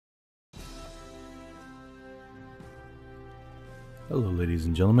Hello ladies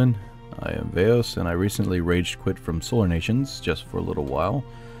and gentlemen, I am Veos and I recently rage quit from Solar Nations just for a little while.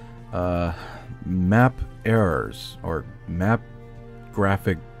 Map errors or map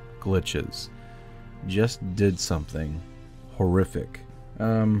graphic glitches just did something horrific.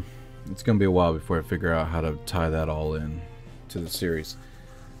 It's gonna be a while before I figure out how to tie that all in to the series.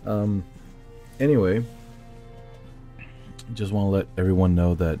 Anyway, just want to let everyone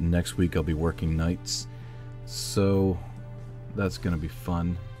know that next week I'll be working nights, so that's gonna be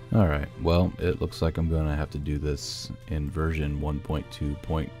fun. Alright, well, it looks like I'm gonna have to do this in version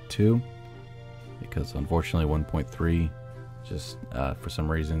 1.2.2 because unfortunately 1.3 just for some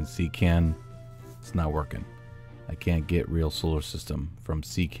reason CCAN, it's not working. I can't get real solar system from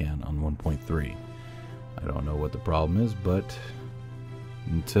CCAN on 1.3. I don't know what the problem is, but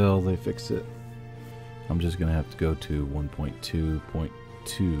until they fix it, I'm just gonna have to go to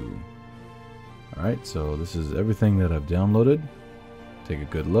 1.2.2. Alright, so this is everything that I've downloaded. Take a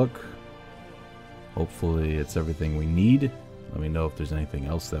good look. Hopefully it's everything we need. Let me know if there's anything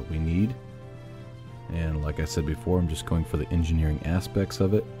else that we need. And like I said before, I'm just going for the engineering aspects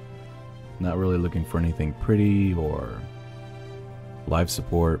of it. Not really looking for anything pretty or live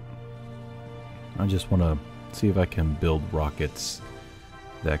support. I just want to see if I can build rockets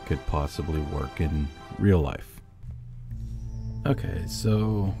that could possibly work in real life. Okay,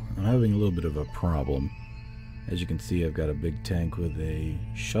 so I'm having a little bit of a problem. As you can see, I've got a big tank with a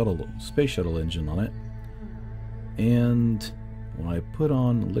space shuttle engine on it. And when I put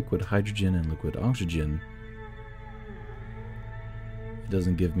on liquid hydrogen and liquid oxygen, it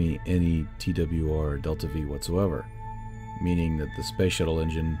doesn't give me any TWR or delta V whatsoever. Meaning that the space shuttle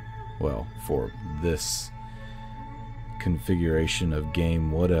engine, well, for this configuration of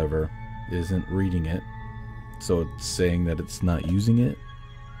game whatever, isn't reading it. So it's saying that it's not using it.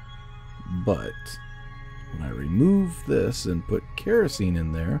 But when I remove this and put kerosene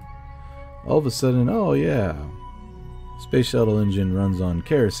in there, all of a sudden, oh yeah, space shuttle engine runs on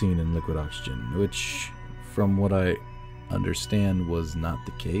kerosene and liquid oxygen, which from what I understand was not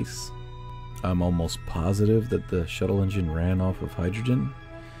the case. I'm almost positive that the shuttle engine ran off of hydrogen,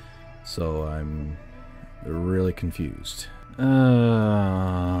 so I'm really confused.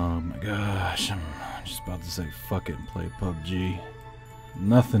 Oh my gosh, I'm just about to say fuck it and play PUBG.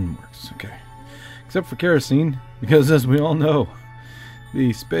 Nothing works, okay. Except for kerosene, because as we all know,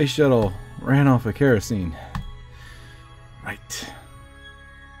 the space shuttle ran off of kerosene. Right.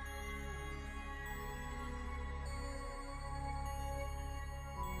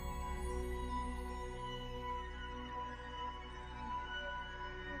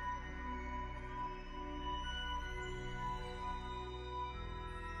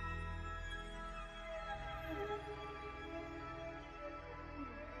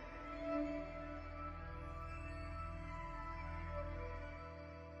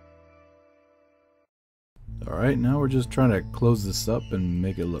 Alright, now we're just trying to close this up and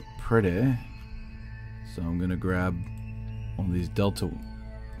make it look pretty. So I'm gonna grab one of these delta.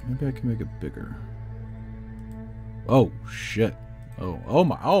 Maybe I can make it bigger. Oh shit. Oh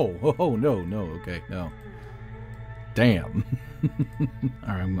my, oh no, okay, no. Damn.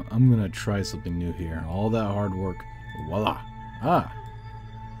 Alright, I'm gonna try something new here. All that hard work, voila. Ah.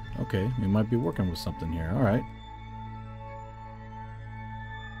 Okay, we might be working with something here. Alright.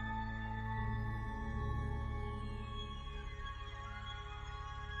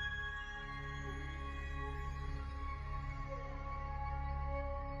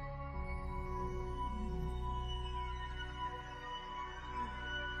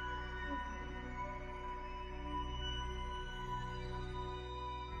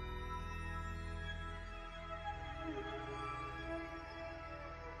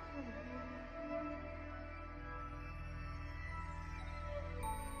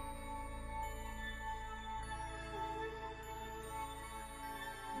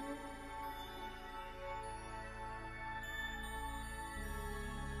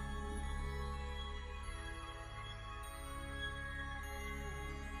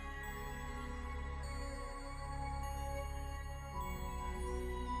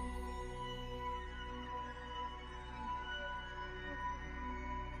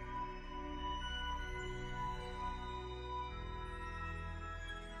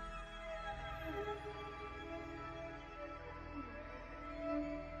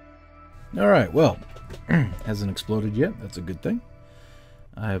 Alright, well, hasn't exploded yet. That's a good thing.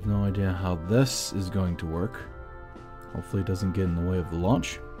 I have no idea how this is going to work. Hopefully it doesn't get in the way of the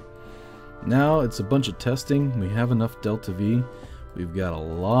launch. Now it's a bunch of testing. We have enough delta V. We've got a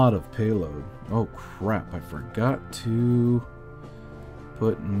lot of payload. Oh crap, I forgot to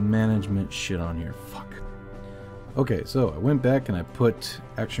put management shit on here. Fuck. Okay, so I went back and I put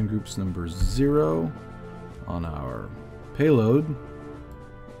action groups number 0 on our payload.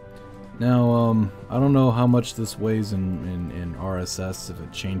 Now, I don't know how much this weighs in RSS, if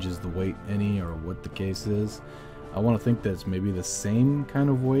it changes the weight any or what the case is. I want to think that it's maybe the same kind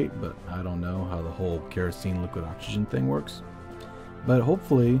of weight, but I don't know how the whole kerosene liquid oxygen thing works. But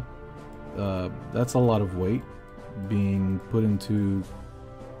hopefully, that's a lot of weight being put into,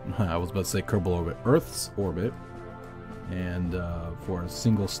 I was about to say Kerbal orbit, Earth's orbit, and for a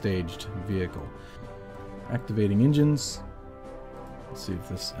single staged vehicle. Activating engines. Let's see if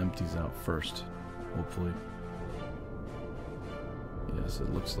this empties out first, hopefully. Yes,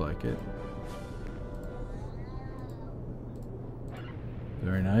 it looks like it.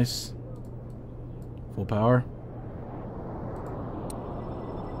 Very nice. Full power.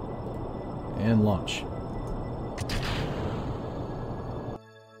 And launch.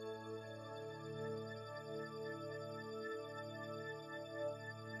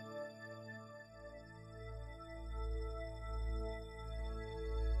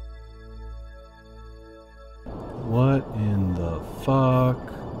 What in the fuck?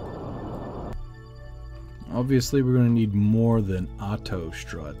 Obviously we're going to need more than auto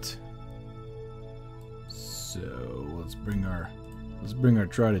strut. So let's bring our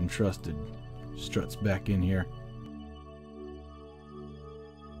tried and trusted struts back in here.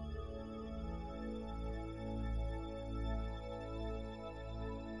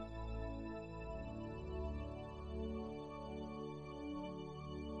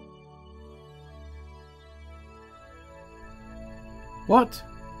 What?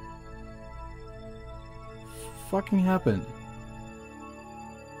 Fucking happened?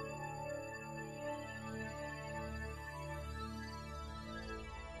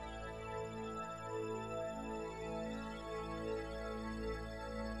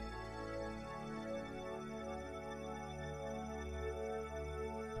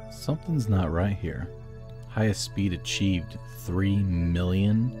 Something's not right here. Highest speed achieved 3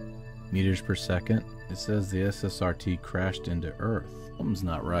 million meters per second. It says the SSRT crashed into Earth. Something's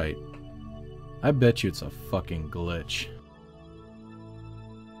not right. I bet you it's a fucking glitch.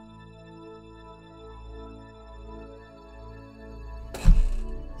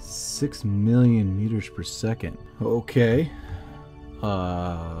 $6 million meters per second. Okay.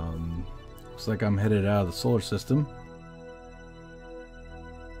 Looks like I'm headed out of the solar system.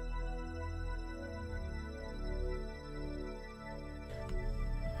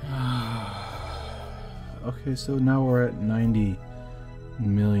 Okay, so now we're at 90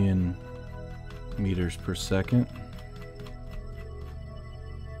 million meters per second.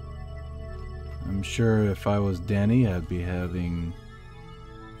 I'm sure if I was Danny, I'd be having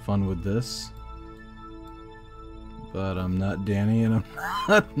fun with this. But I'm not Danny, and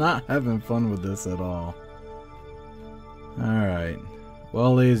I'm not having fun with this at all. Alright.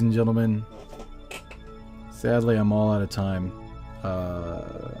 Well, ladies and gentlemen, sadly I'm all out of time.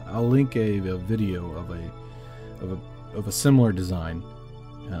 I'll link a video of a similar design,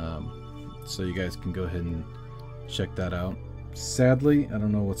 so you guys can go ahead and check that out. Sadly, I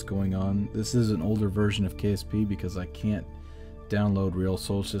don't know what's going on. This is an older version of KSP because I can't download Real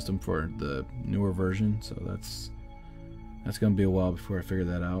Solar System for the newer version, so that's gonna be a while before I figure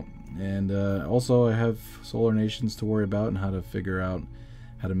that out. And also I have Solar Nations to worry about and how to figure out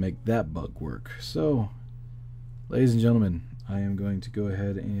how to make that bug work. So, ladies and gentlemen, I am going to go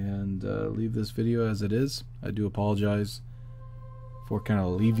ahead and leave this video as it is. I do apologize for kind of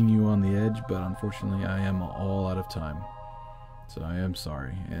leaving you on the edge, but unfortunately I am all out of time. So I am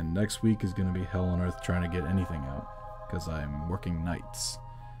sorry. And next week is going to be hell on earth trying to get anything out, because I'm working nights.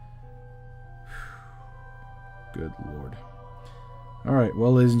 Good Lord. Alright,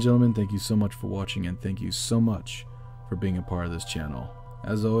 well, ladies and gentlemen, thank you so much for watching, and thank you so much for being a part of this channel.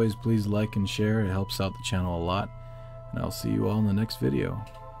 As always, please like and share. It helps out the channel a lot. And I'll see you all in the next video.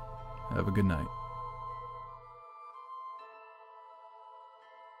 Have a good night.